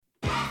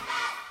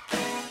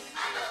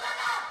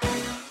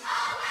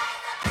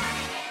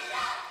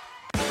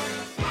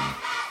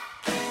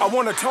I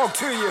want to talk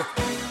to you.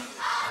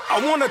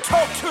 I want to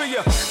talk to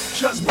you.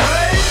 Just breathe.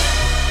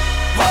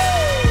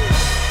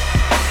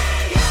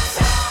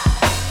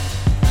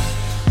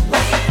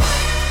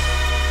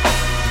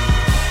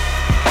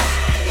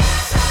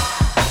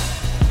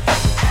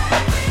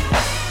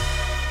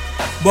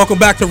 Welcome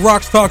back to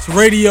RoxTalks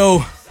Radio,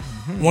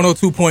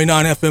 102.9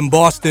 FM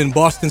Boston,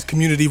 Boston's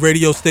community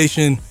radio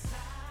station.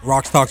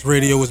 RoxTalks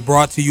Radio is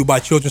brought to you by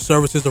Childrens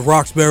Services of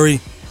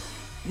Roxbury.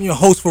 I'm your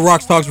host for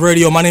RoxTalks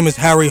Radio. My name is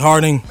Harry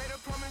Harding.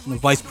 I'm the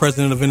Vice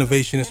President of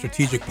Innovation and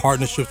Strategic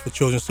Partnerships for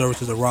Childrens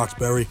Services of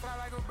Roxbury.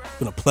 It's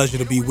been a pleasure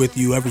to be with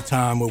you every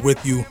time we're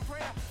with you.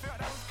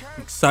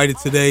 I'm excited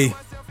today,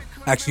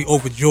 actually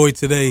overjoyed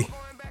today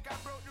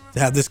to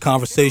have this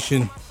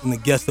conversation and the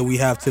guest that we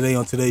have today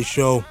on today's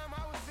show.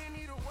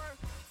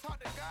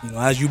 You know,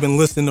 as you've been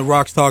listening to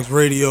RoxTalks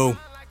Radio,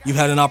 you've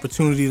had an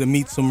opportunity to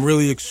meet some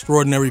really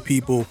extraordinary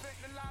people,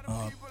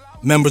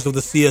 members of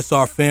the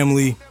CSR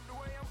family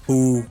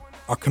who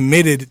are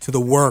committed to the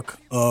work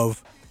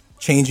of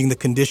changing the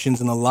conditions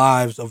and the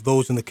lives of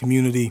those in the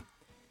community,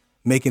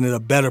 making it a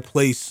better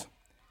place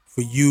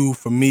for you,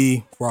 for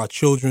me, for our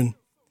children.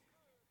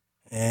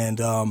 And,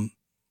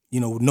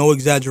 no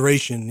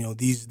exaggeration,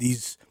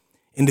 these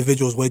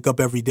individuals wake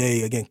up every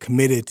day, again,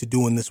 committed to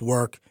doing this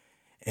work.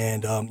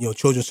 And,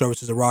 Children's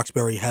Services of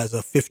Roxbury has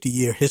a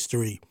 50-year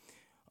history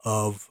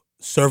of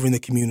serving the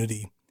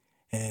community.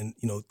 And,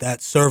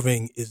 that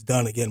serving is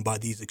done, again, by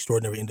these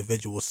extraordinary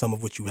individuals, some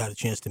of which you had a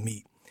chance to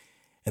meet.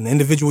 And the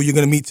individual you're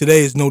going to meet today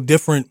is no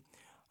different.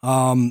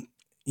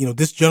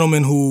 This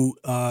gentleman who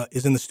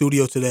is in the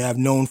studio today, I've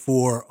known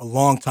for a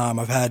long time.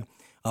 I've had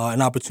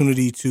an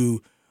opportunity to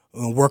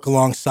work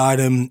alongside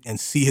him and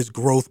see his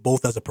growth,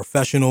 both as a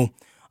professional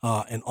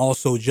and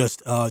also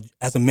just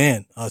as a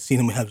man,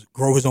 seeing him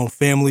grow his own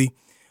family.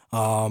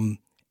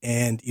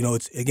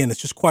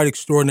 It's just quite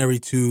extraordinary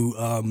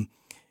to,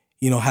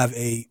 have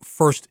a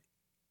first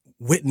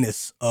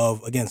witness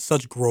of, again,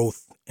 such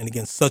growth and,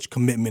 again, such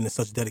commitment and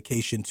such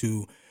dedication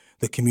to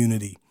the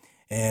community.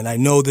 And I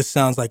know this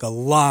sounds like a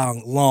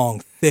long,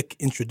 thick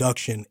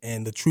introduction,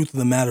 and the truth of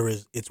the matter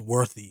is it's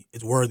worthy,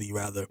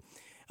 rather.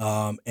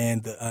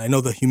 And I know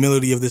the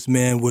humility of this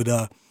man would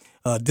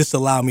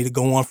disallow me to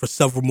go on for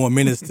several more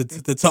minutes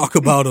to talk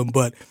about him.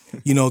 But,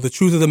 the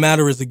truth of the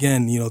matter is,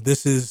 again,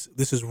 this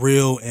is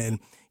real. And,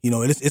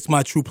 it's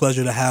my true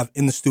pleasure to have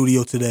in the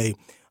studio today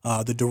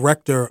the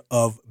director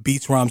of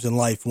Beats, Rhymes, and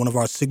Life, one of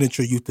our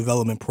signature youth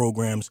development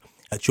programs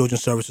at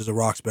Children's Services of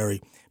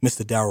Roxbury,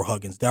 Mr. Darryl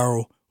Huggins.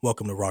 Darryl,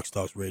 welcome to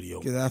RoxTalks Radio.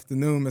 Good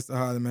afternoon, Mr.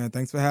 Harding, man.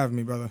 Thanks for having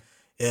me, brother.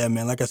 Yeah,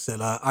 man. Like I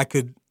said, I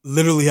could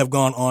literally have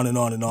gone on and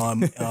on and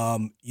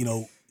on,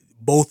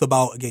 both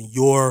about, again,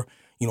 your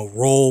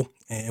role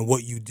and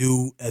what you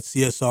do at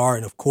CSR,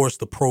 and of course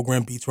the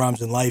program Beats,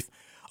 Rhymes, and Life,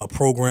 a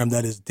program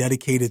that is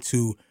dedicated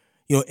to,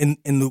 in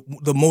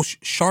the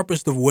most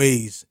sharpest of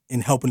ways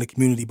in helping the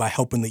community by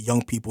helping the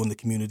young people in the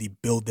community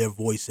build their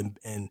voice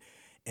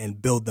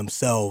and build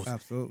themselves.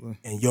 Absolutely.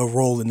 And your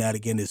role in that,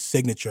 again, is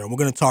signature. And we're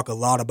going to talk a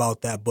lot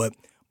about that. But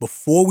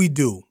before we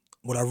do,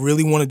 what I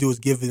really want to do is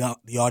give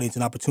the audience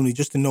an opportunity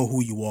just to know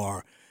who you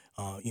are.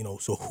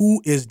 So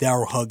who is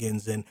Darryl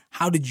Huggins, and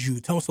how did you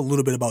tell us a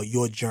little bit about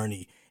your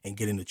journey and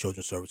getting to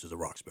Children's Services of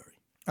Roxbury?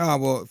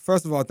 Well,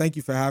 first of all, thank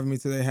you for having me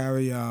today,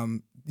 Harry.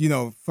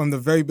 From the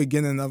very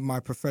beginning of my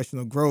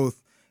professional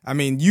growth,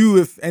 you,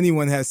 if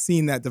anyone, has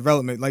seen that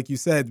development. Like you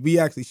said, we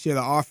actually shared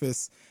an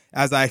office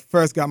as I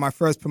first got my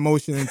first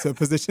promotion into a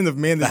position of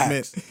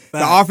management. Facts.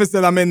 The office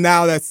that I'm in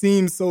now that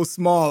seems so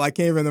small, I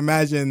can't even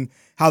imagine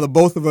how the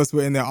both of us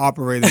were in there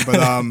operating.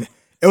 But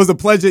it was a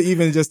pleasure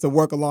even just to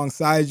work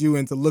alongside you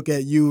and to look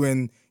at you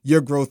and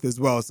your growth as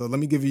well. So let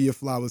me give you your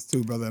flowers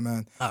too, brother,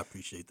 man. I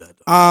appreciate that.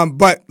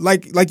 But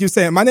like you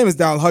said, my name is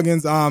Darryl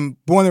Huggins.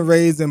 Born and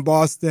raised in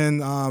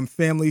Boston,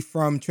 family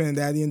from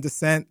Trinidadian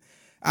descent.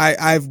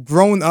 I've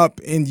grown up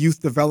in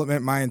youth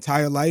development my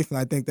entire life, and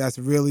I think that's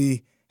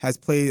really has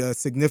played a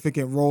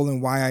significant role in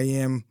why I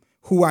am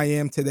who I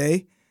am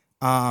today.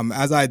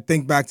 As I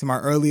think back to my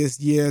earliest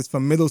years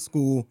from middle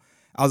school,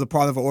 I was a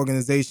part of an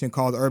organization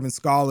called Urban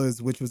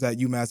Scholars, which was at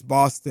UMass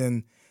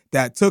Boston,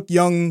 that took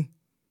young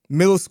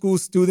middle school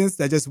students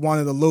that just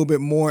wanted a little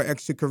bit more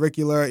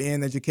extracurricular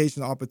and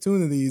educational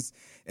opportunities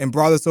and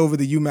brought us over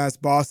to UMass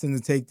Boston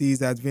to take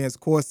these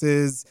advanced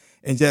courses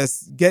and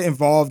just get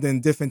involved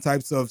in different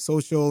types of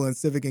social and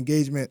civic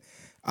engagement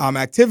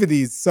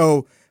activities.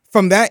 So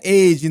from that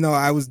age,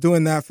 I was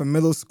doing that from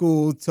middle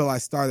school till I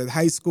started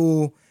high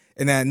school.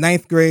 And at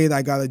ninth grade,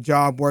 I got a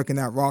job working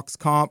at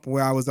RoxComp,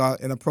 where I was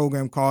in a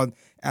program called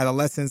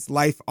Adolescence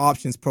Life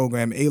Options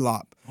Program,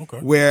 ALOP. Okay.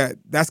 Where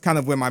that's kind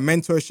of where my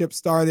mentorship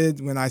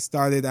started, when I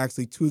started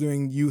actually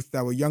tutoring youth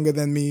that were younger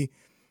than me,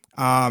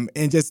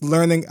 and just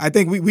learning. I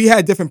think we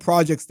had different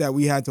projects that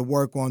we had to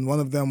work on. One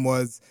of them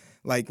was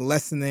like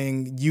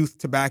lessening youth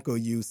tobacco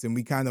use, and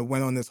we kind of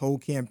went on this whole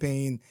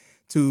campaign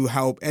to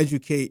help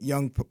educate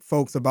young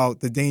folks about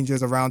the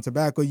dangers around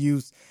tobacco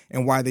use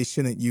and why they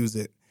shouldn't use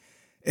it.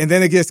 And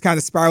then it just kind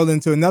of spiraled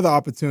into another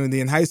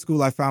opportunity. In high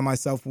school, I found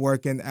myself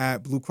working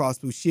at Blue Cross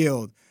Blue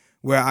Shield,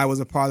 where I was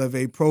a part of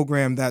a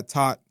program that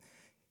taught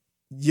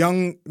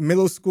young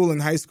middle school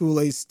and high school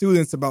age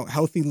students about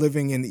healthy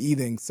living and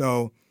eating.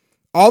 So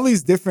all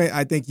these different,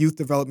 I think, youth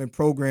development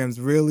programs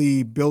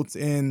really built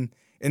in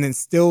and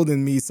instilled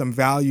in me some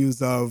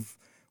values of,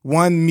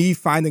 one, me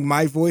finding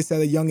my voice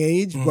at a young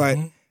age, but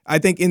I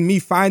think in me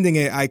finding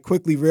it, I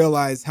quickly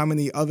realized how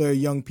many other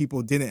young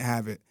people didn't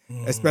have it,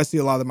 especially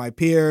a lot of my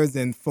peers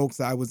and folks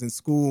that I was in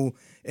school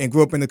and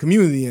grew up in the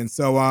community. And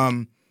so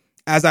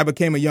as I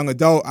became a young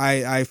adult,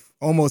 I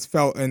almost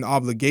felt an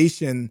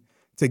obligation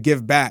to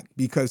give back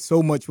because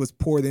so much was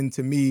poured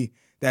into me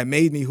that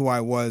made me who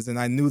I was. And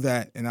I knew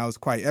that, and I was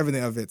quite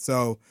evident of it.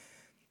 So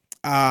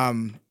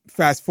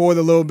fast forward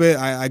a little bit,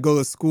 I go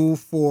to school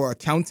for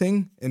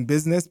accounting and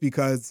business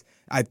because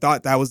I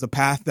thought that was the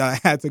path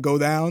that I had to go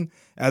down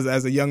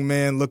as a young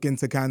man looking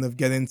to kind of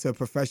get into a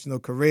professional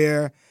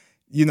career.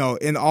 You know,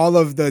 in all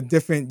of the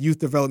different youth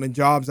development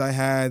jobs I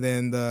had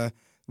and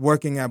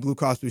working at Blue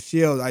Cross Blue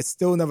Shield, I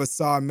still never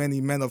saw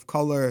many men of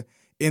color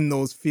in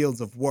those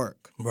fields of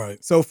work.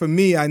 Right. So for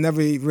me, I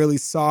never really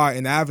saw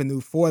an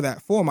avenue for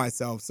that for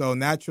myself. So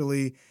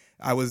naturally,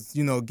 I was,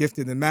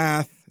 gifted in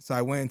math. So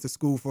I went into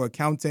school for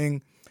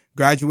accounting,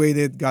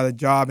 graduated, got a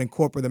job in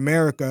corporate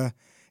America.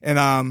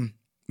 And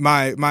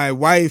my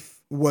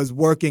wife was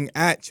working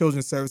at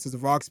Childrens Services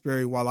of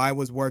Roxbury while I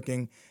was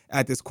working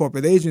at this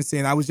corporate agency.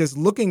 And I was just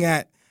looking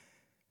at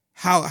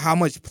how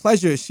much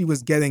pleasure she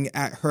was getting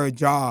at her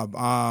job.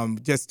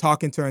 Just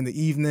talking to her in the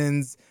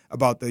evenings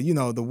about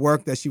the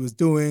work that she was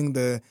doing,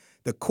 the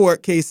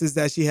court cases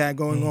that she had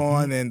going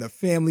on, and the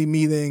family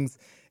meetings.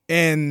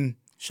 And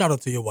shout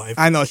out to your wife.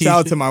 I know. Shout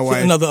out to my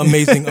wife. Another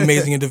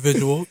amazing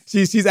individual.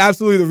 She's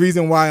absolutely the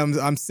reason why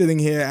I'm sitting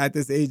here at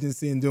this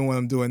agency and doing what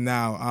I'm doing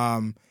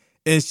now.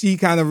 And she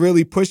kind of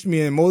really pushed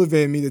me and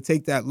motivated me to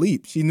take that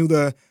leap. She knew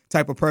the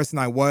type of person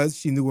I was.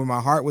 She knew where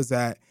my heart was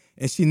at.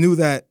 And she knew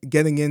that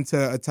getting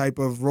into a type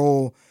of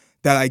role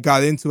that I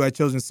got into at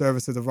Children's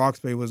Services of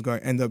Roxbury was going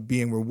to end up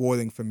being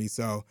rewarding for me.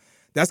 So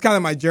that's kind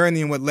of my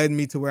journey and what led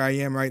me to where I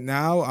am right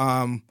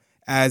now.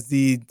 As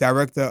the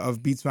director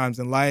of Beats, Rhymes,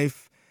 and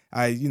Life,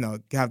 I,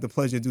 have the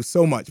pleasure to do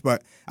so much,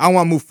 but I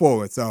want to move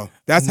forward. So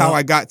that's how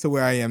I got to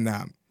where I am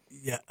now.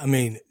 Yeah, I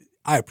mean,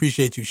 I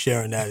appreciate you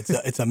sharing that.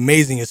 It's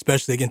amazing,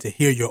 especially, again, to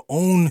hear your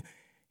own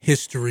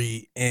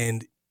history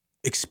and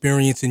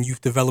experience in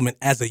youth development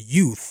as a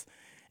youth,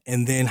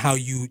 and then how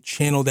you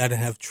channel that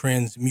and have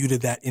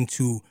transmuted that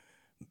into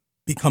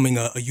becoming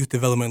a youth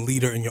development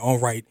leader in your own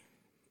right,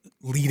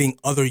 leading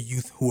other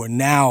youth who are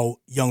now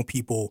young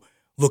people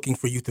looking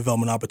for youth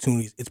development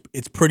opportunities.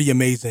 It's pretty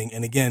amazing.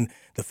 And again,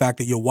 the fact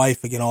that your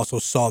wife, again, also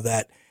saw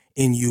that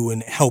in you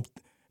and helped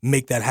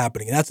make that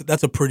happen. And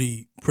that's a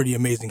pretty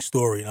amazing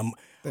story. And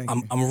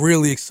I'm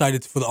really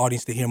excited for the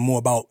audience to hear more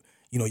about,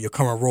 your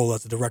current role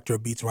as the director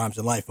of Beats, Rhymes,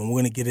 and Life. And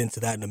we're going to get into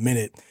that in a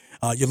minute.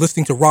 You're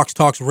listening to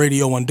RoxTalks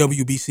Radio on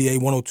WBCA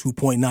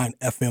 102.9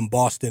 FM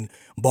Boston,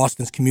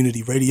 Boston's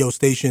community radio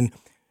station.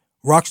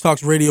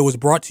 RoxTalks Radio is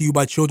brought to you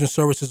by Children's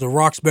Services of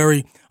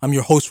Roxbury. I'm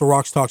your host for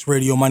RoxTalks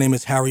Radio. My name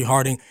is Harry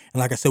Harding. And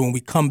like I said, when we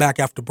come back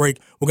after break,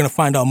 we're going to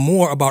find out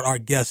more about our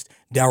guest,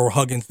 Darryl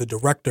Huggins, the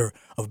director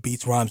of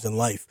Beats, Rhymes, and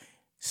Life.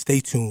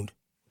 Stay tuned.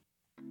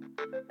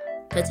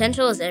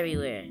 Potential is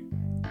everywhere.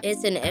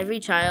 It's in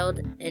every child,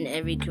 in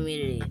every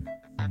community.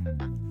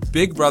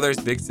 Big Brothers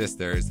Big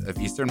Sisters of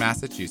Eastern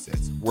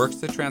Massachusetts works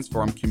to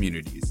transform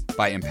communities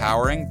by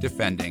empowering,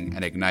 defending,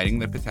 and igniting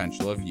the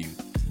potential of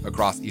youth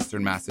across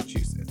Eastern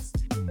Massachusetts,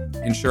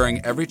 ensuring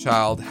every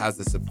child has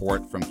the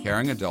support from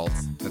caring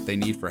adults that they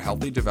need for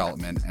healthy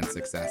development and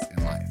success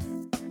in life.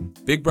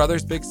 Big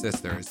Brothers Big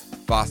Sisters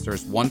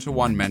fosters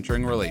one-to-one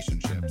mentoring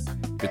relationships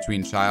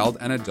between child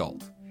and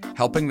adult,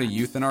 helping the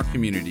youth in our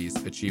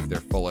communities achieve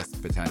their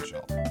fullest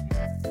potential.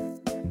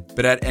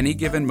 But at any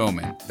given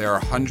moment, there are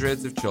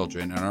hundreds of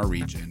children in our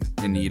region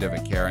in need of a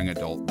caring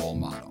adult role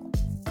model.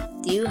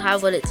 Do you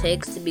have what it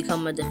takes to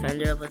become a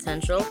defender of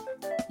potential?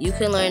 You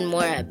can learn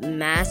more at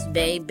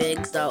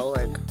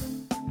massbaybigs.org.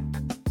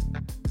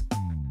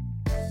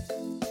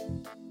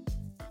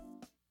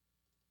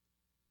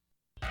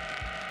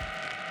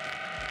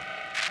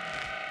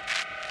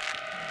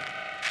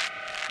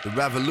 The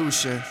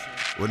revolution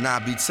will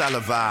not be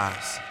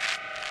televised.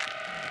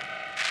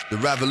 The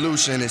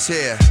revolution is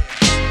here.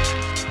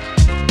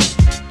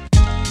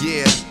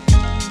 Yeah,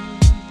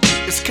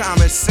 it's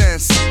common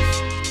sense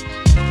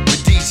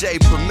with DJ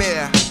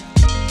Premier.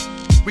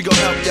 We gon'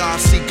 help y'all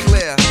see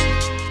clear.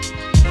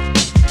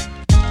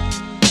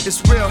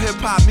 It's real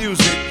hip-hop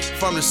music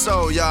from the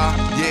soul, y'all.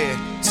 Yeah,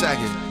 check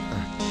it.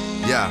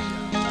 Yeah.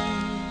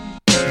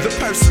 The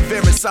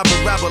perseverance of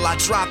a rebel, I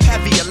drop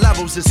heavier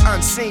levels, it's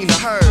unseen or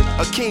heard.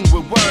 A king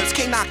with words,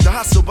 can't knock the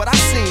hustle, but I've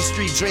seen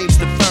street dreams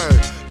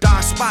deferred.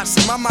 Dark spots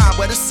in my mind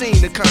where the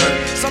scene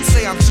occurred. Some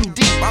say I'm too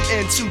deep, I'm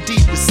in too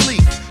deep to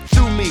sleep.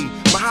 do me.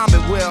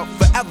 Muhammad will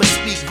forever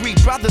speak Greek.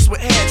 Brothers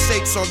with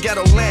handshakes on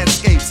ghetto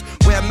landscapes,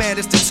 where a man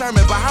is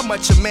determined by how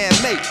much a man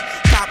makes.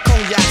 Cop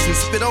cognacs and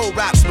spit old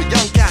raps with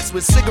young cats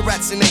with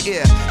cigarettes in their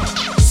ear.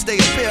 Stay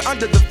up here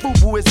under the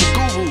FUBU is a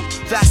guru,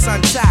 that's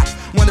untapped.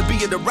 Wanna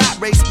be in the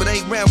rap race but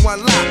ain't ran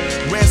one lap.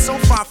 Ran so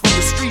far from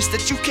the streets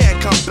that you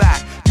can't come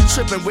back. You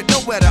tripping with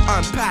nowhere to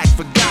unpack,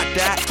 forgot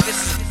that. This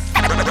is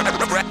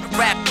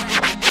rap,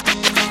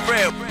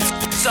 real,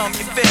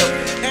 something you feel.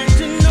 And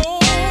you know,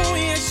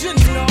 yes you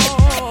know.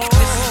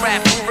 This is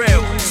rap for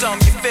real,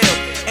 something you feel.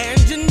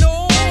 And you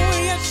know,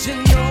 yes you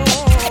know.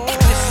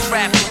 This is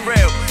rap for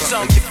real,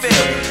 something you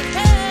feel.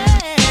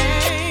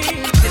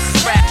 This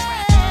is rap.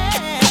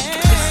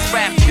 This is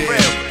rap for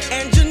real.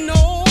 And you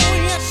know,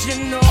 yes you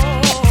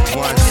know.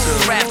 This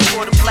is rap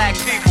for the black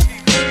people.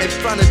 In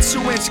front of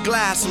 2-inch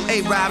glass, some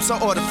Arabs, I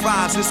order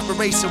fries.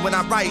 Inspiration when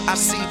I write, I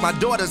see my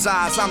daughter's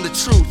eyes. I'm the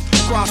truth.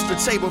 Across the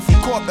table from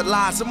corporate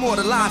lies,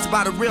 immortalized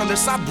by the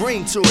realness I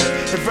bring to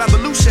it. If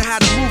Revolution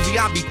had a movie,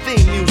 I'd be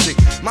theme music.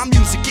 My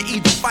music can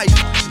either fight,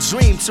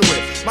 dream to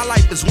it. My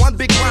life is one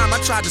big rhyme, I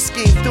tried to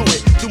scheme through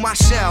it. Through my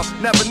shell,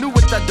 never knew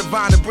what the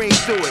divine to bring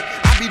through it.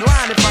 I'd be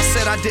lying if I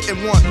said I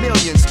didn't want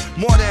millions.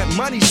 More than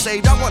money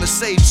saved, I want to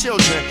save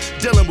children.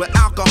 Dealing with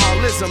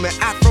alcoholism and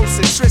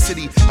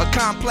Afrocentricity. A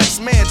complex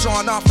man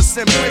drawn off of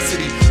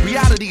simplicity.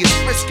 Reality is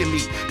frisking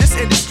me. This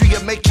industry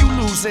will make you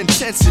lose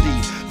intensity.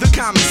 The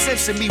common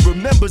sense in me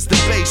remembers the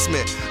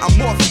basement. I'm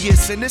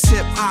Morpheus in this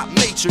hip-hop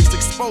matrix,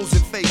 exposing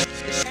fake.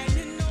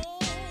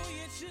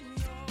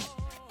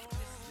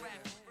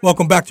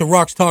 Welcome back to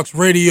RoxTalks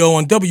Radio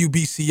on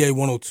WBCA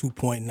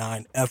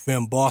 102.9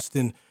 FM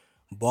Boston,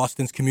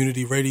 Boston's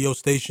community radio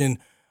station.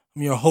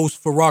 I'm your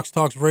host for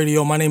RoxTalks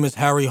Radio. My name is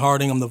Harry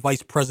Harding. I'm the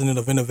Vice President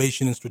of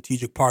Innovation and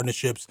Strategic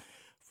Partnerships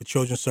for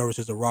Childrens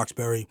Services of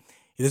Roxbury.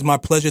 It is my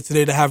pleasure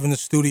today to have in the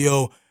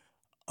studio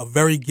a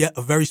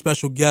very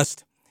special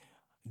guest,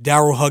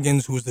 Darryl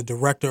Huggins, who is the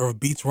director of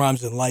Beats,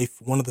 Rhymes, and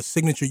Life, one of the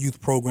signature youth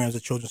programs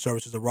at Children's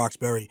Services of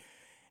Roxbury.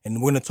 And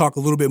we're going to talk a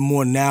little bit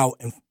more now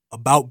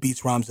about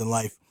Beats, Rhymes, and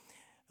Life.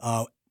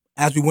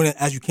 As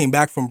you came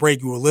back from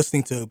break, you were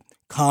listening to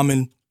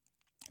Common.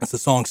 It's the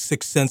song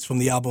 6 Cents from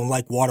the album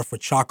Like Water for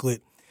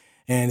Chocolate.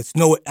 And it's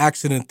no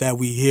accident that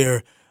we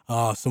hear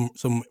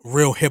some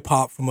real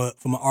hip-hop from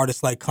an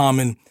artist like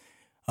Common.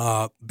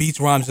 Beats,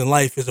 Rhymes, and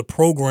Life is a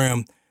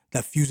program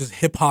that fuses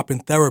hip-hop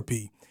and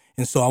therapy.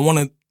 And so I want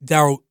to,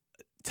 Darryl,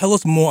 tell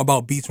us more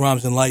about Beats,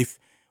 Rhymes, and Life,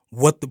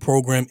 what the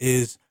program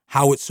is,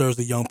 how it serves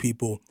the young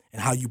people,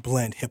 and how you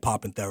blend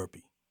hip-hop and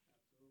therapy.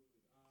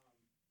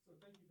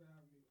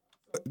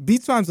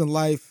 Beats, Rhymes, and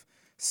Life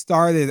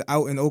started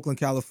out in Oakland,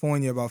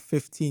 California about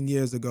 15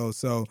 years ago.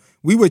 So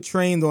we were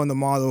trained on the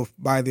model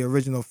by the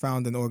original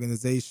founding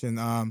organization.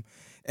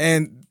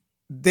 And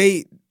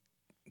they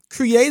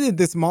created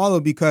this model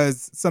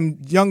because some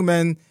young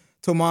men,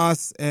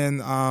 Tomas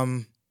and,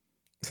 oh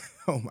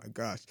my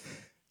gosh.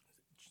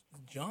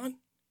 John?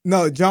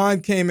 No,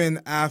 John came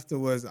in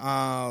afterwards.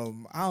 I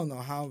don't know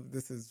how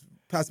this is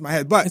past my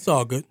head, but it's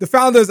all good. The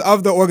founders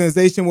of the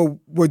organization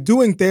were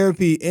doing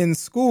therapy in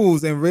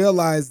schools and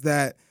realized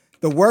that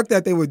the work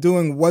that they were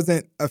doing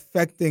wasn't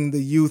affecting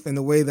the youth in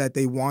the way that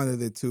they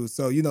wanted it to.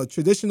 So,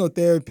 traditional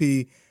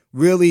therapy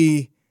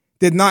really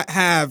did not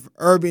have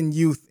urban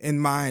youth in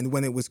mind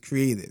when it was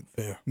created.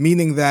 Fair.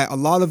 Meaning that a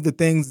lot of the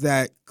things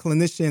that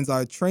clinicians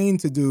are trained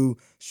to do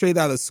straight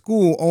out of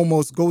school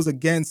almost goes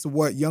against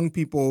what young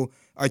people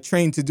are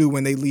trained to do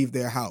when they leave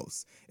their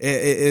house.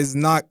 It is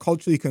not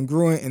culturally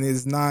congruent and it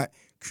is not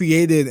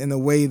created in a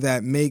way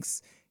that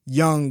makes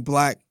young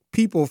Black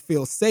people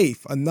feel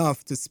safe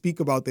enough to speak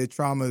about their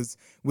traumas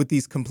with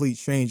these complete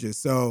strangers.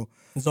 So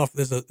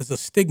there's a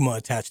stigma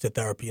attached to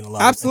therapy in a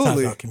lot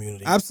of our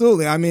community.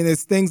 Absolutely. I mean,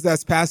 it's things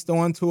that's passed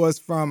on to us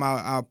from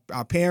our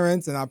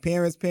parents and our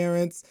parents'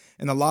 parents,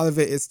 and a lot of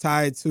it is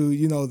tied to,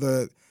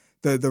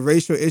 the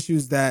racial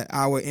issues that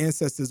our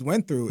ancestors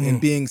went through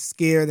and being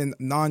scared and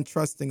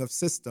non-trusting of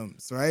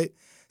systems, right?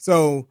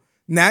 So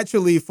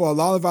naturally, for a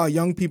lot of our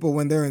young people,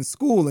 when they're in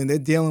school and they're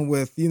dealing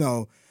with,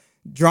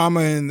 drama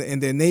in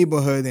their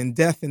neighborhood and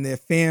death in their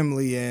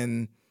family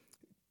and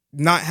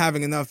not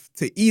having enough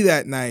to eat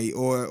at night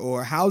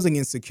or housing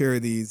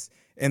insecurities,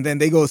 and then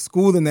they go to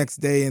school the next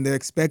day and they're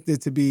expected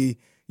to be,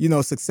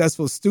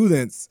 successful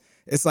students,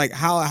 it's like,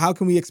 how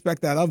can we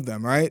expect that of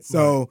them, right?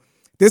 So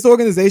this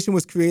organization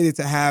was created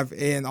to have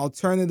an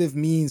alternative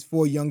means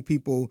for young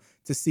people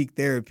to seek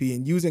therapy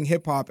and using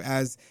hip-hop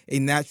as a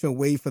natural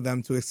way for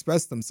them to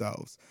express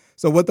themselves.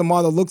 So what the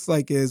model looks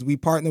like is we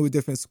partner with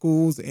different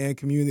schools and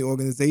community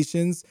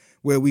organizations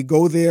where we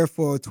go there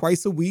for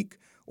twice a week.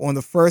 On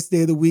the first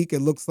day of the week, it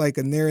looks like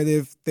a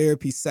narrative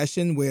therapy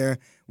session where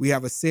we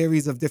have a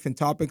series of different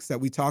topics that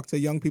we talk to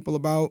young people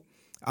about.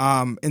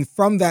 And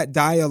from that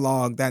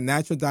dialogue, that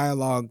natural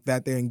dialogue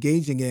that they're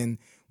engaging in,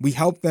 we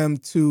help them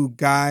to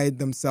guide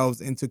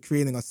themselves into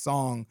creating a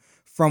song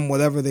from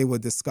whatever they were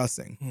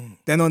discussing.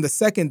 Then on the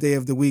second day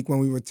of the week, when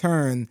we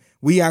return,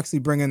 we actually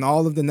bring in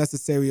all of the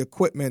necessary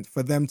equipment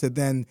for them to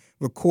then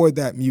record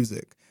that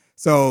music.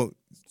 So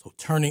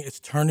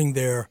turning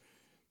their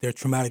their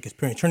traumatic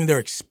experience, turning their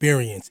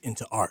experience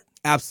into art.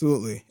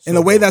 Absolutely. In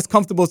a way that's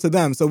comfortable to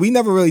them. So we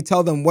never really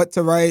tell them what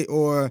to write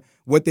or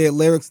what their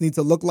lyrics need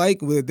to look like.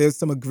 There's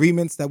some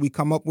agreements that we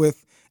come up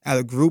with at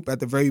a group at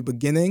the very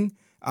beginning.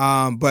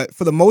 But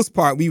for the most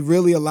part, we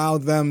really allow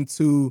them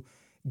to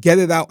get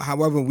it out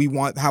however we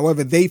want,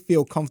 however they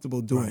feel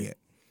comfortable doing it.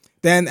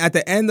 Then at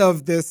the end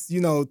of this,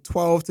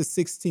 12 to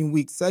 16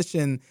 week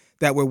session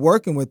that we're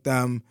working with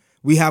them,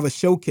 we have a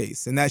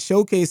showcase. And that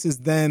showcase is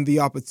then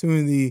the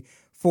opportunity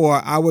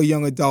for our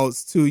young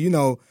adults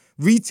to,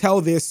 retell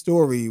their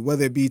story,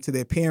 whether it be to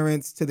their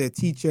parents, to their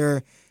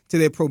teacher, to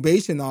their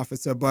probation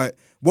officer. But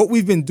what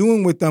we've been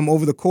doing with them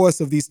over the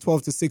course of these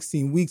 12 to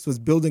 16 weeks was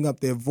building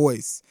up their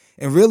voice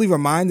and really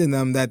reminding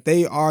them that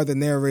they are the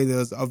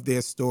narrators of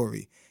their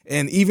story.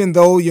 And even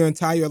though your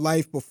entire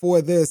life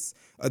before this,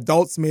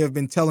 adults may have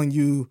been telling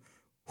you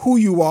who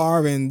you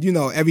are and,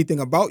 everything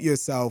about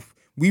yourself,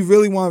 we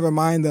really want to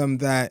remind them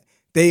that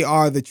they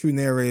are the true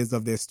narrators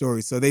of their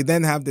story. So they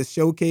then have this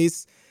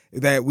showcase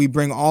that we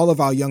bring all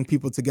of our young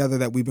people together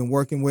that we've been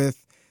working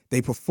with.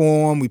 They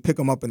perform. We pick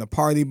them up in a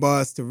party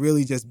bus to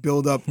really just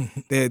build up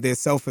their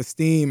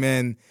self-esteem.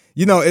 And,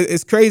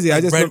 it's crazy.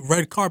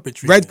 Red carpet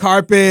treatment. Red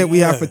carpet. Yeah. We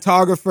have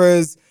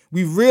photographers.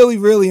 We really,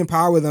 really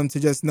empower them to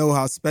just know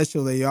how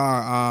special they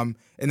are.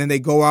 And then they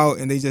go out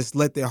and they just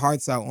let their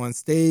hearts out on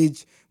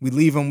stage. We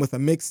leave them with a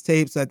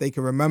mixtape so that they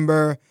can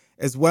remember,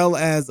 as well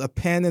as a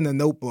pen and a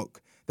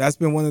notebook. That's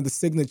been one of the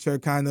signature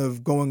kind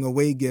of going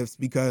away gifts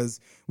because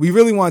we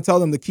really want to tell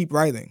them to keep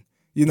writing.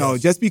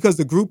 Just because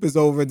the group is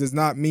over does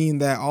not mean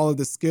that all of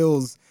the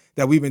skills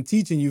that we've been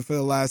teaching you for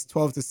the last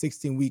 12 to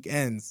 16 week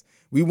ends.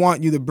 We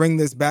want you to bring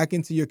this back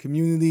into your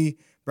community,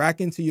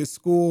 back into your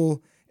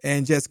school,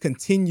 and just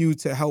continue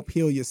to help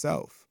heal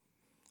yourself.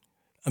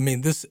 I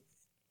mean,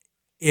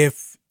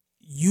 if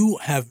you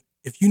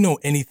know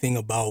anything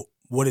about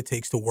what it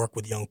takes to work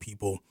with young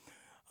people,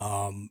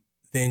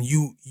 then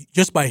you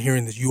just by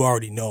hearing this, you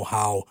already know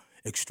how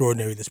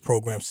extraordinary this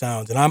program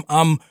sounds. And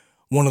I'm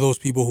one of those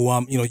people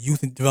who youth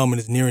development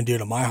is near and dear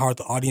to my heart.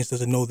 The audience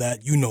doesn't know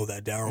that. You know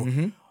that, Darryl.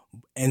 Mm-hmm.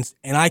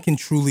 And I can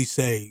truly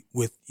say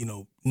with,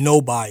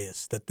 no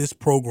bias that this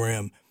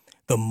program,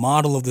 the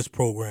model of this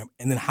program,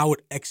 and then how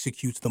it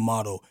executes the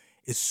model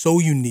is so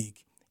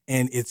unique.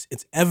 And it's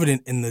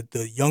evident in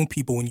the young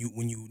people when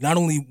you not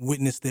only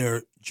witness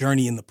their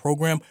journey in the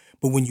program,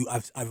 but when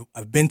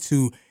I've been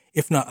to,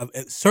 if not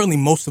certainly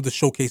most of the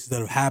showcases that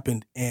have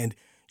happened, and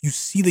you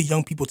see the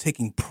young people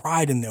taking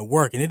pride in their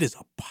work, and it is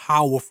a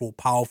powerful,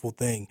 powerful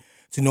thing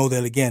to know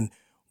that, again,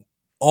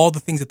 all the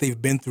things that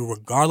they've been through,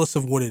 regardless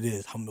of what it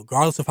is,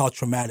 regardless of how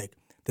traumatic,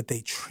 that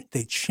they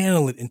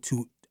channel it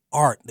into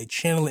art, they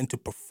channel it into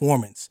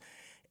performance,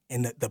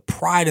 and the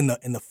pride and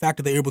the fact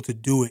that they're able to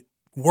do it,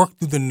 work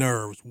through the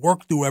nerves,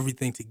 work through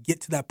everything to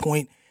get to that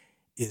point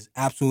is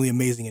absolutely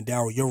amazing. And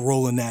Darryl, your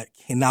role in that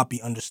cannot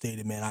be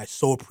understated, man. I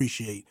so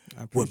appreciate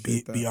what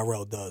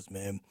BRL does,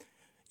 man.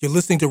 You're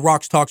listening to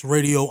RoxTalks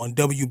Radio on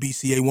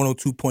WBCA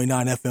 102.9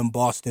 FM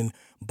Boston,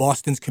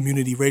 Boston's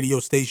community radio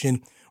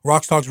station.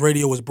 RoxTalks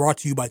Radio is brought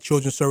to you by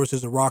Childrens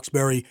Services of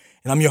Roxbury,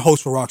 and I'm your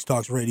host for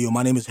RoxTalks Radio.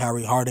 My name is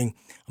Harry Harding.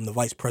 I'm the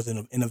Vice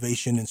President of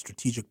Innovation and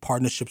Strategic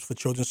Partnerships for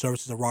Childrens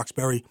Services of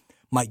Roxbury.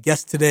 My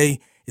guest today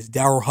is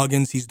Darryl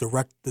Huggins. He's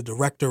the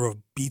director of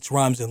Beats,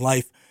 Rhymes, and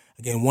Life.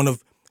 Again, one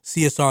of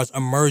CSR's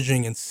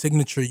emerging and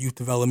signature youth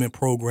development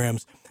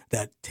programs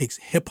that takes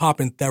hip-hop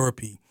and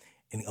therapy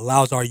and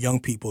allows our young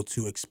people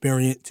to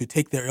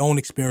take their own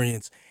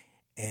experience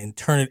and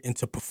turn it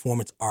into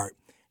performance art.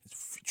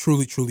 It's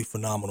truly, truly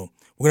phenomenal.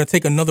 We're going to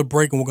take another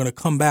break, and we're going to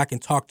come back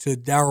and talk to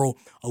Darryl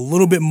a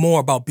little bit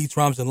more about Beats,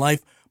 Rhymes, and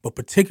Life, but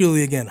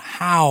particularly, again,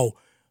 how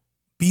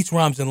Beats,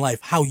 Rhymes, and Life,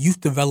 how youth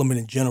development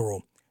in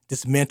general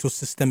dismantles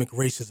systemic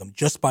racism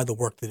just by the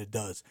work that it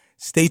does.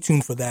 Stay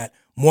tuned for that.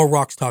 More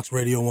RoxTalks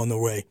Radio on the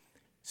way.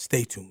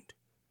 Stay tuned.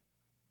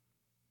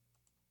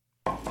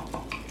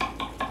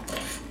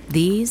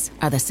 These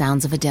are the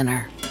sounds of a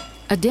dinner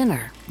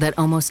that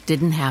almost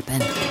didn't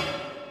happen.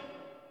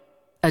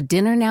 A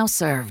dinner now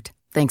served,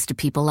 thanks to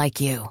people like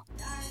you.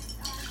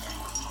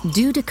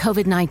 Due to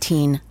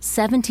COVID-19,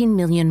 17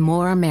 million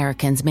more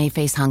Americans may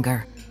face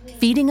hunger.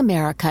 Feeding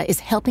America is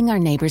helping our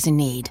neighbors in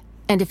need.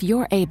 And if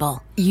you're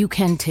able, you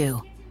can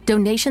too.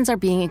 Donations are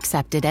being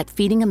accepted at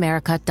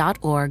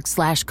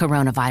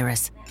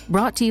feedingamerica.org/coronavirus.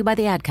 Brought to you by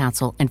the Ad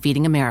Council and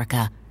Feeding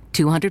America,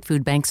 200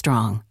 food banks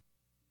strong.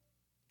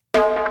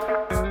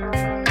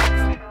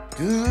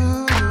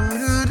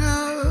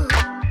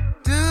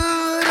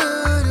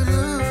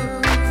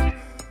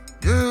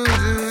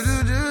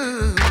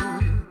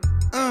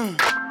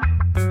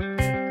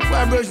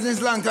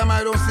 This long time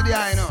I don't see the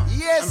eye, no.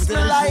 Yes, the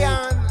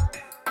lion.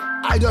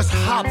 I just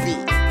happy. You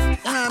know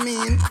what I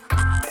mean?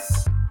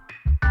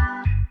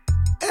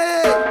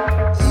 Hey,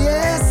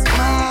 yes,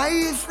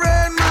 my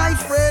friend.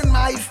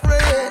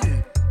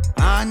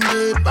 On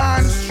the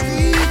band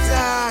street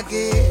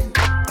again.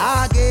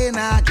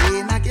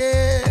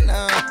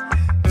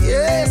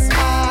 Yes,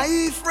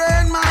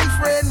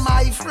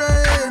 my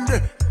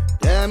friend.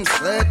 Them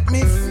set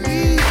me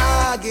free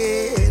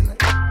again.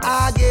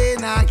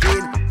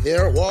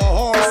 their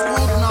walls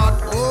could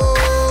not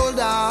hold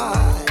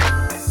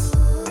us,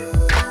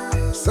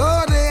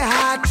 so they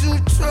had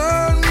to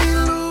turn me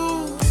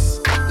loose.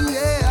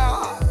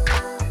 Yeah,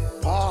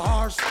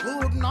 bars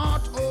could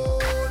not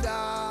hold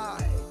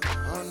us.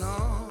 Oh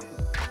no,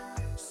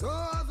 so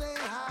they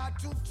had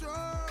to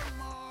turn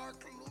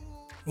Mark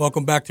loose.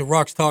 Welcome back to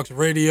RoxTalks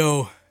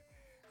Radio,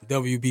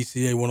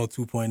 WBCA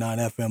 102.9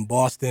 FM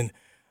Boston,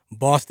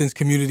 Boston's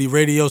community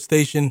radio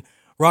station.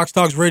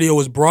 RoxTalks Radio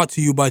is brought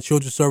to you by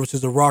Childrens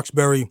Services of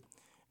Roxbury.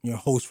 I'm your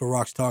host for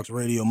RoxTalks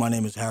Radio. My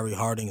name is Harry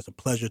Harding. It's a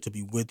pleasure to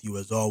be with you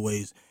as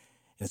always.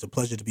 And it's a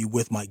pleasure to be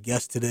with my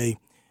guest today,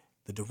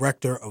 the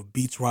director of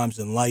Beats, Rhymes,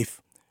 and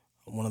Life,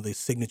 one of the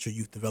signature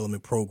youth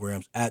development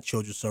programs at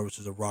Childrens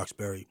Services of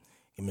Roxbury,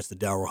 and Mr.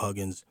 Darryl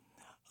Huggins.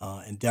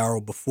 And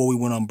Darryl, before we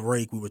went on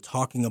break, we were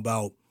talking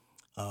about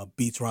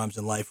Beats, Rhymes,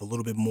 and Life, a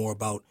little bit more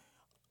about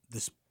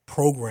this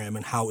program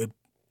and how it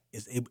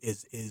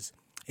is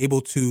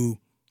able to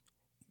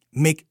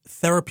make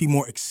therapy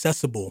more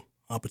accessible,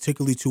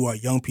 particularly to our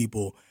young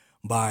people,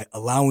 by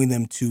allowing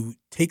them to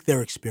take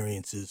their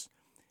experiences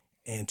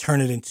and turn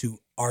it into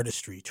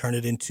artistry, turn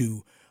it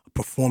into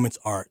performance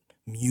art,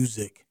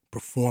 music,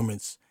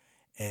 performance.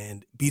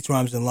 And Beats,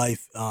 Rhymes, and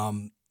Life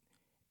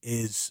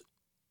is,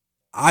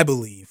 I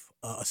believe,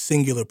 a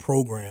singular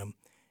program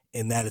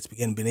in that it's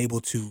been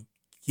able to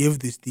give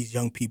these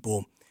young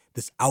people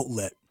this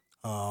outlet,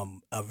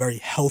 a very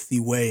healthy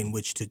way in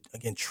which to,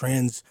 again,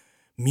 transmute,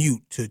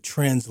 to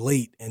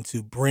translate, and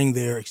to bring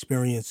their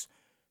experience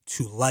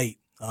to light,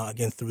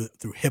 again, through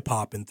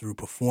hip-hop and through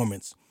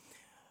performance.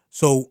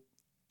 So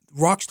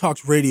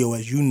RoxTalks Radio,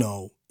 as you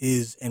know,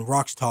 and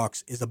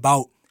RoxTalks is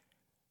about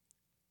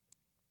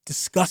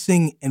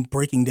discussing and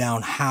breaking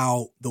down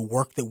how the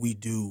work that we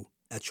do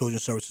at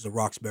Children's Services of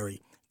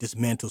Roxbury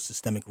dismantles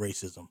systemic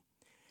racism.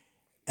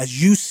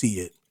 As you see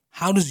it,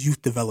 how does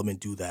youth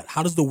development do that?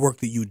 How does the work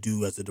that you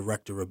do as the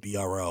director of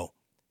BRL,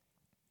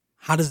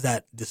 how does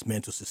that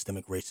dismantle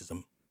systemic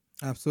racism?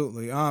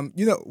 Absolutely.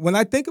 When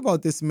I think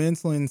about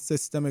dismantling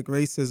systemic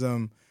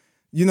racism,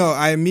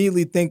 I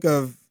immediately think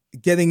of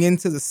getting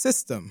into the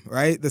system,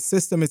 right? The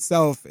system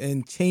itself,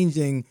 and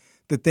changing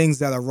the things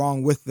that are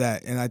wrong with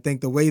that. And I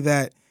think the way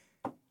that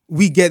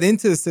we get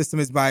into the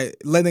system is by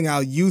letting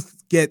our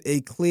youth get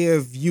a clear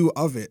view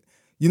of it.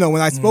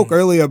 When I spoke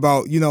earlier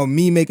about,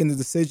 me making the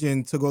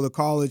decision to go to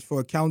college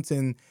for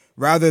accounting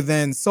rather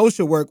than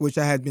social work, which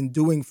I had been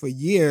doing for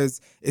years,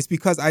 it's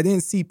because I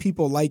didn't see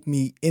people like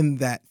me in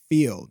that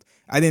field.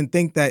 I didn't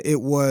think that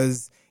it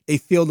was a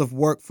field of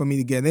work for me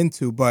to get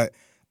into. But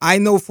I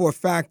know for a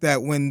fact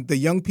that when the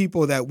young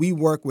people that we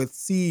work with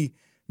see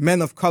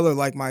men of color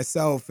like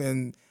myself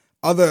and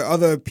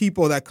other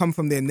people that come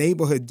from their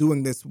neighborhood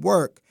doing this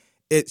work,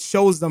 it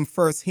shows them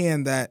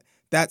firsthand that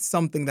that's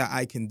something that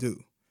I can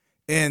do.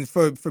 And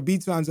for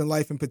Beats, Rhymes, and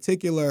Life in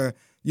particular,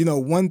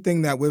 one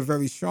thing that we're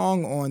very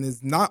strong on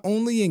is not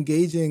only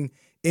engaging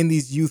in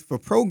these youth for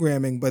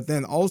programming, but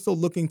then also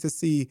looking to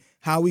see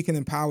how we can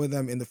empower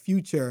them in the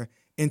future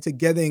into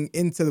getting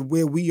into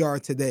where we are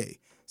today.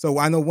 So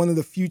I know one of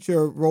the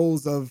future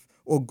goals of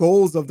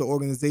the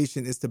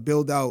organization is to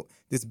build out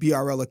this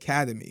BRL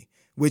Academy,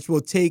 which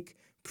will take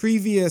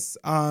previous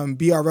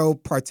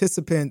BRL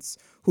participants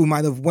who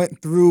might have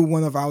went through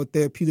one of our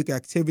therapeutic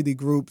activity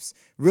groups,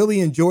 really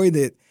enjoyed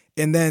it,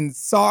 and then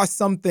saw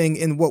something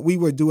in what we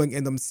were doing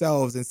in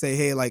themselves and say,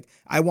 hey,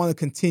 I want to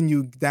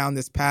continue down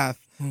this path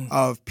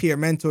of peer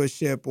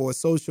mentorship or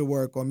social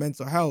work or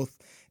mental health.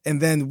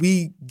 And then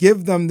we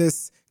give them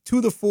this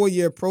 2 to 4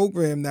 year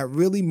program that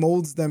really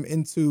molds them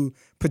into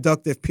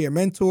productive peer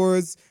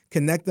mentors,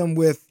 connect them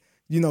with,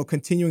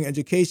 continuing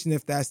education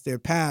if that's their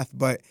path.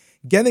 But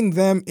getting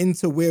them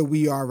into where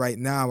we are right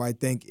now, I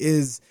think,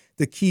 is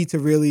the key to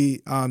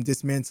really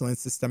dismantling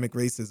systemic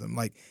racism,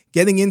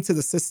 getting into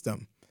the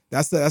system.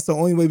 That's the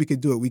only way we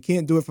could do it. We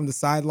can't do it from the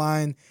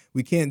sideline.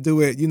 We can't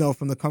do it,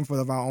 from the comfort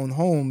of our own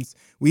homes.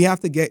 We have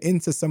to get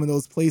into some of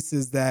those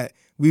places that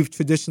we've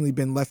traditionally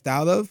been left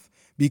out of,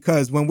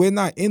 because when we're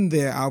not in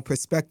there, our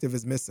perspective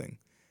is missing.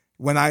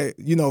 When I,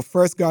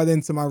 first got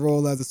into my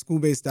role as a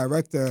school-based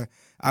director,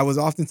 I was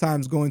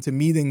oftentimes going to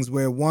meetings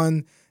where,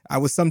 I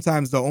was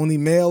sometimes the only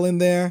male in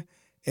there.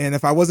 And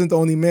if I wasn't the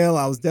only male,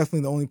 I was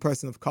definitely the only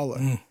person of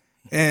color.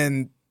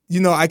 And,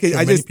 I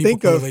just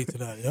think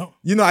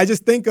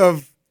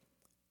of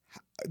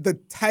the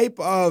type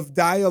of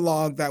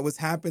dialogue that was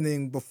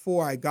happening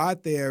before I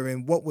got there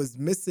and what was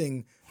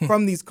missing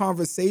from these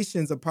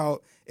conversations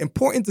about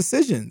important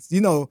decisions,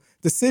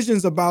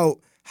 decisions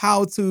about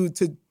how to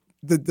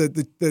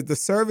the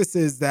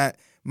services that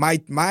my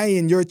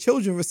and your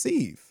children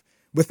receive.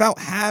 Without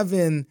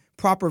having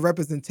proper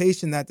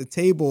representation at the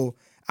table,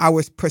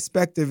 our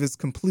perspective is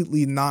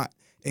completely not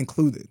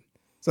included.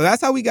 So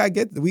that's how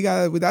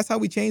that's how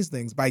we change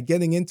things, by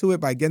getting into it,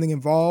 by getting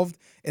involved,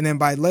 and then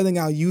by letting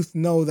our youth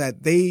know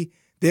that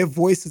their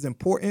voice is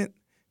important,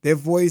 their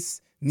voice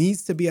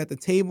needs to be at the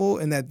table,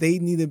 and that they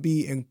need to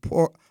be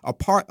a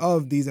part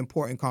of these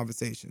important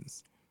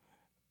conversations.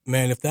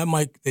 Man, if that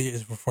mic that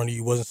is in front of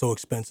you wasn't so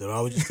expensive,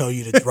 I would just tell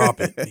you to drop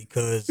it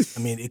because,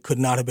 I mean, it could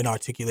not have been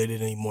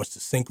articulated any more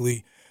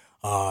succinctly,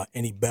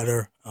 any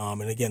better.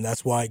 And again,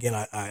 that's why, again,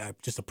 I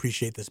just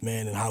appreciate this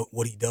man and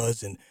what he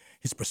does and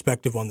his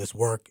perspective on this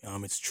work.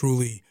 It's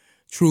truly,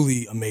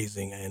 truly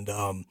amazing. And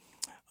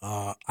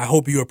I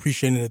hope you're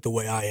appreciating it the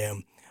way I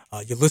am.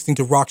 You're listening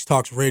to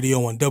RoxTalks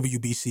Radio on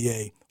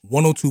WBCA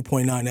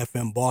 102.9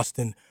 FM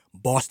Boston,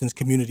 Boston's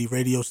community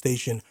radio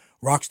station.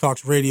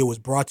 RoxTalks Radio is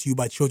brought to you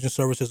by Childrens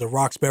Services of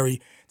Roxbury.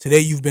 Today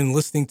you've been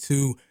listening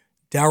to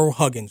Darryl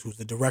Huggins, who's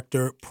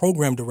the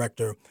program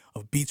director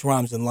of Beats,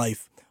 Rhymes, and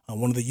Life,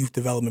 one of the youth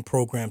development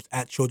programs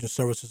at Childrens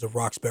Services of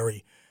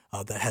Roxbury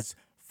that has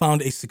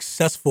found a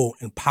successful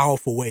and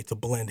powerful way to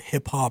blend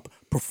hip-hop,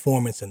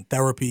 performance, and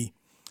therapy.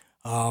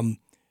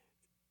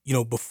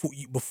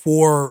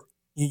 Before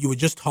you were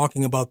just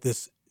talking about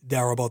this,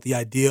 Darryl, about the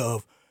idea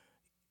of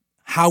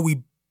how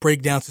we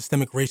break down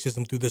systemic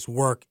racism through this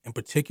work, and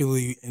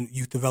particularly in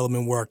youth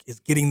development work, is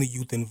getting the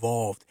youth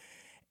involved.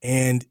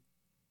 And,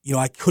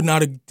 I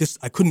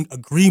couldn't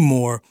agree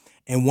more.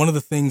 And one of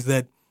the things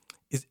that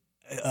is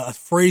a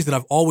phrase that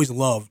I've always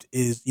loved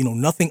is,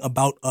 nothing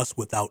about us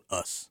without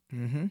us.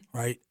 Mm-hmm.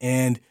 Right.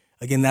 And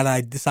again,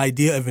 this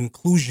idea of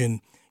inclusion,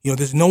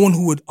 there's no one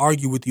who would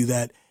argue with you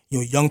that,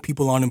 young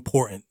people aren't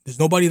important. There's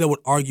nobody that would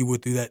argue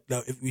with you that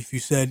if you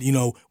said,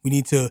 we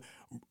need to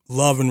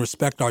love and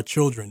respect our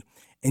children.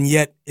 And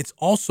yet it's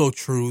also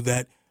true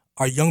that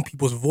our young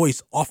people's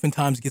voice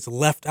oftentimes gets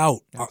left out.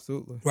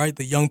 Absolutely. Right?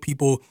 The young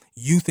people,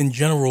 youth in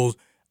general,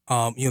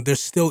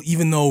 there's still,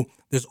 even though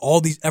there's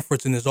all these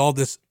efforts and there's all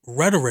this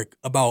rhetoric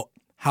about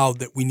how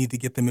that we need to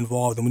get them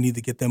involved and we need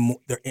to get their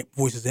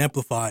voices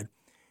amplified,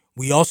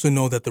 we also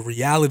know that the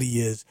reality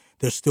is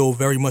there's still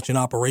very much an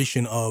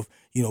operation of,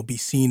 be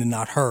seen and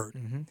not heard.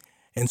 Mm-hmm.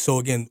 And so,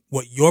 again,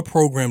 what your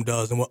program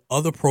does and what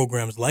other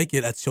programs like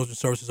it at Children's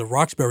Services of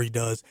Roxbury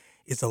does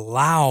is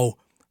allow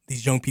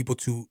these young people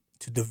to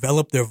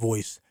develop their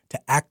voice, to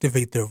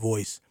activate their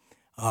voice.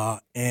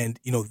 And,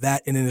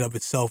 that in and of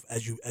itself,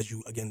 as you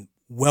again,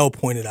 well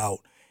pointed out,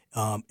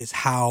 is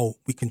how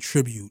we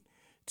contribute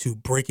to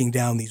breaking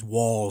down these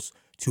walls,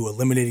 to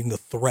eliminating the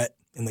threat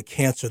and the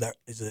cancer that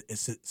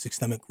is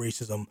systemic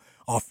racism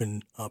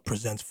often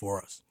presents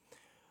for us.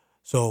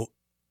 So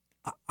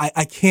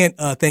I can't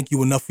thank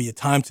you enough for your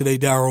time today,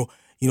 Darryl.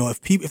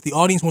 If the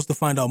audience wants to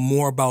find out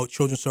more about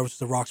Children's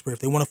Services of Roxbury, if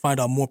they want to find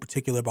out more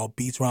particular about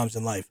Beats, Rhymes,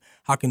 and Life,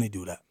 how can they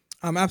do that?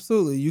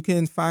 Absolutely. You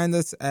can find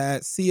us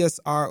at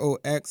csrox.org.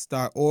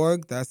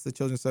 That's the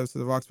Children's Services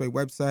of Roxbury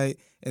website.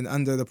 And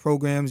under the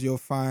programs, you'll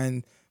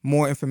find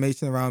more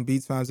information around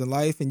Beats, Rhymes, and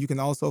Life. And you can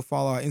also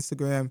follow our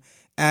Instagram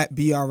at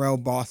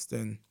BRL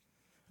Boston.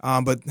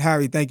 But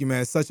Harry, thank you,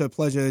 man. It's such a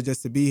pleasure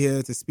just to be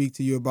here to speak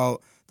to you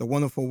about the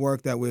wonderful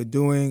work that we're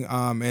doing.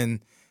 And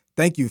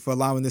thank you for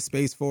allowing this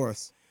space for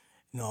us.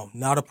 No,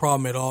 not a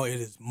problem at all. It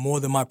is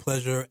more than my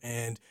pleasure.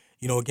 And,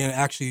 again,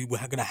 actually, we're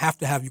going to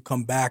have you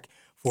come back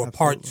for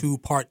part 2,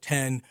 part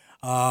 10,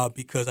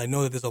 because I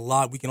know that there's a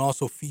lot. We can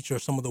also feature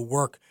some of the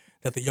work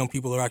that the young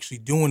people are actually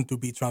doing through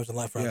Beats, Rhymes, and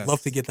Life. Yes. I'd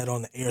love to get that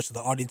on the air so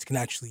the audience can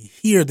actually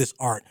hear this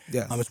art.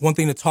 Yes. It's one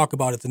thing to talk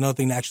about. It's another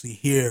thing to actually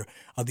hear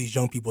these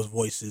young people's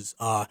voices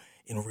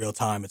in real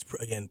time. It's,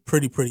 again,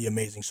 pretty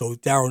amazing. So,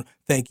 Darryl,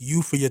 thank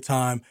you for your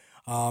time.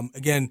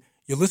 Again,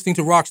 you're listening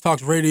to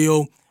RoxTalks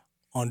Radio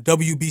on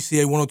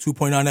WBCA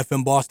 102.9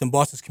 FM Boston,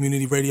 Boston's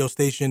community radio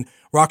station.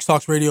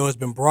 RoxTalks Radio has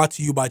been brought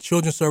to you by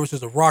Children's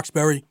Services of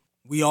Roxbury.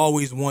 We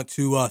always want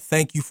to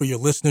thank you for your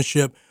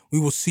listenership. We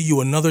will see you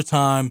another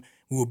time.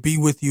 We will be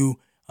with you.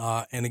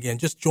 And again,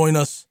 just join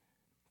us.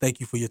 Thank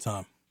you for your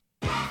time.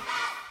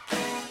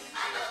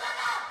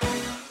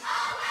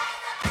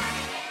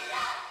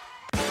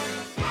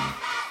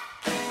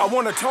 I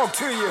want to talk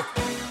to you.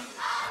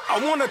 I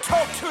want to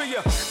talk to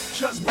you.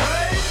 Just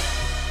break.